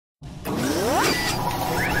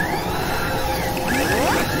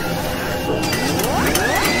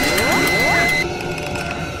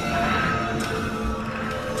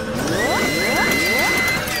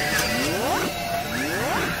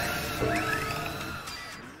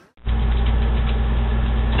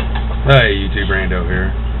Hey YouTube, Rando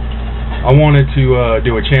here. I wanted to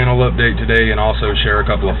do a channel update today and also share a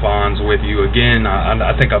couple of finds with you. Again,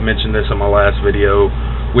 I think I mentioned this in my last video.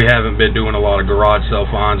 We haven't been doing a lot of garage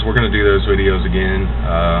sale finds. We're going to do those videos again.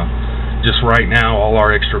 Just right now, all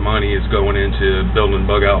our extra money is going into building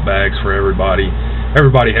bug out bags for everybody.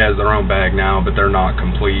 Everybody has their own bag now, but they're not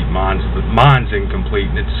complete. Mine's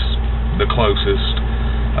incomplete, and it's the closest.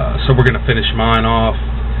 So we're going to finish mine off.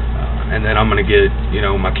 And then I'm going to get,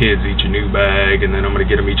 my kids each a new bag, and then I'm going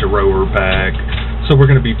to get them each a rower pack. So we're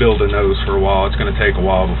going to be building those for a while. It's going to take a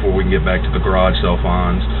while before we can get back to the garage sale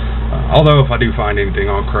finds. Although if I do find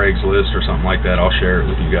anything on Craigslist or something like that, I'll share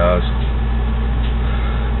it with you guys.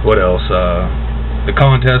 What else? The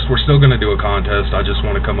contest, we're still going to do a contest. I just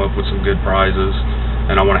want to come up with some good prizes.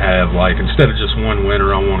 And I want to have, instead of just one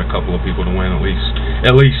winner, I want a couple of people to win, at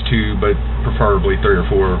least two, but preferably 3 or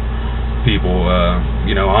 4 people.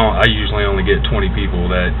 I usually only get 20 people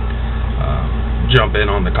that jump in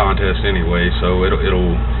on the contest anyway, so it'll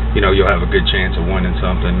you'll have a good chance of winning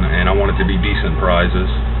something, and I want it to be decent prizes.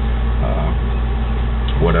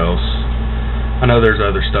 What else? I know there's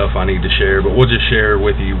other stuff I need to share, but we'll just share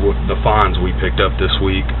with you the finds we picked up this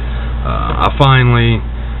week. I finally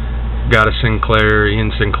got a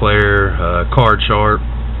Ian Sinclair card sharp,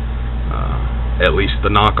 at least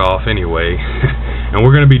the knockoff anyway. And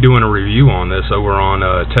we're going to be doing a review on this over on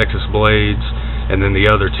Texas Blades, and then the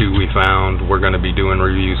other two we found we're going to be doing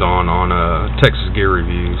reviews on Texas Gear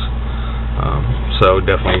Reviews. So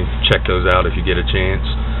definitely check those out if you get a chance.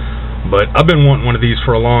 But I've been wanting one of these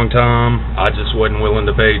for a long time. I just wasn't willing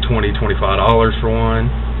to pay $20, $25 for one.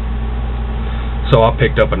 So I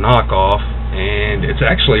picked up a knockoff, and it's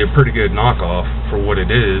actually a pretty good knockoff for what it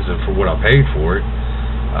is and for what I paid for it.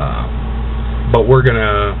 But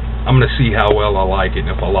I'm going to see how well I like it,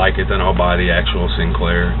 and if I like it, then I'll buy the actual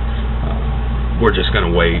Sinclair. We're just going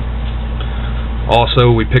to wait.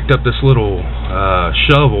 Also, we picked up this little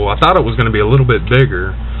shovel. I thought it was going to be a little bit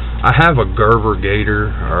bigger. I have a Gerber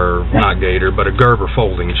Gator, or not Gator, but a Gerber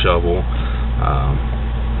folding shovel.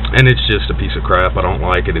 And it's just a piece of crap. I don't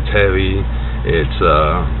like it. It's heavy. It's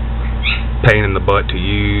pain in the butt to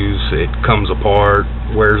use. It comes apart,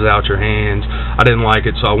 wears out your hands. I didn't like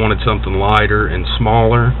it, so I wanted something lighter and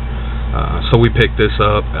smaller. So we picked this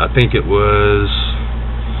up. I think it was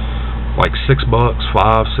like $6, $5, $6.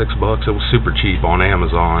 It was super cheap on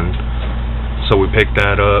Amazon. So we picked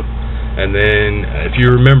that up. And then, if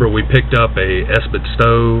you remember, we picked up a Esbit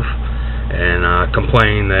stove and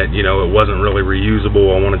complained that, it wasn't really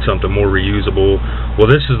reusable. I wanted something more reusable.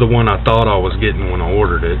 Well, this is the one I thought I was getting when I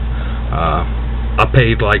ordered it. I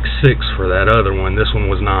paid like $6 for that other one. This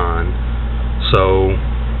one was $9. So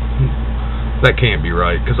that can't be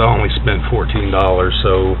right, because I only spent $14.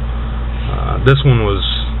 So this one was,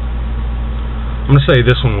 I'm going to say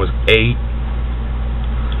this one was $8,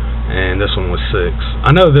 and this one was $6.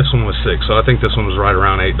 I know this one was $6, so I think this one was right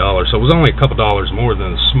around $8. So it was only a couple dollars more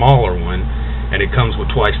than the smaller one, and it comes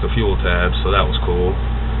with twice the fuel tabs, so that was cool.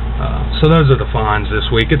 So those are the finds this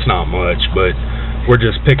week. It's not much, but we're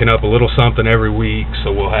just picking up a little something every week,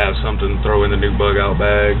 so we'll have something to throw in the new bug out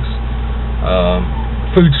bags.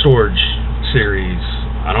 Food storage series.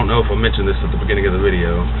 I don't know if I mentioned this at the beginning of the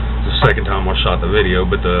video. It's the second time I shot the video,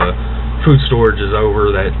 but the food storage is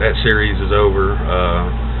over. That series is over.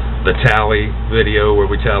 The tally video, where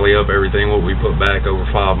we tally up everything what we put back over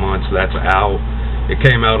 5 months, that's out. It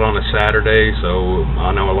came out on a Saturday, so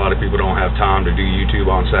I know a lot of people don't have time to do YouTube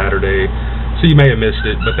on Saturday, so you may have missed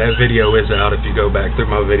it, but that video is out. If you go back through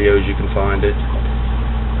my videos, you can find it.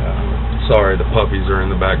 Sorry, the puppies are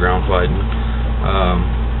in the background fighting.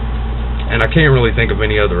 And I can't really think of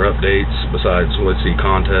any other updates besides, let's see,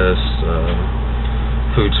 contests,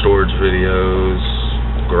 food storage videos,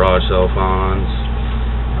 garage sale finds.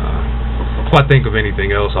 If I think of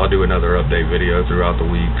anything else, I'll do another update video throughout the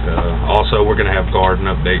week. Also, we're going to have garden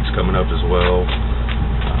updates coming up as well.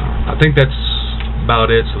 I think that's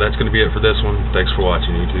about it, so that's going to be it for this one. Thanks for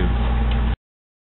watching, YouTube.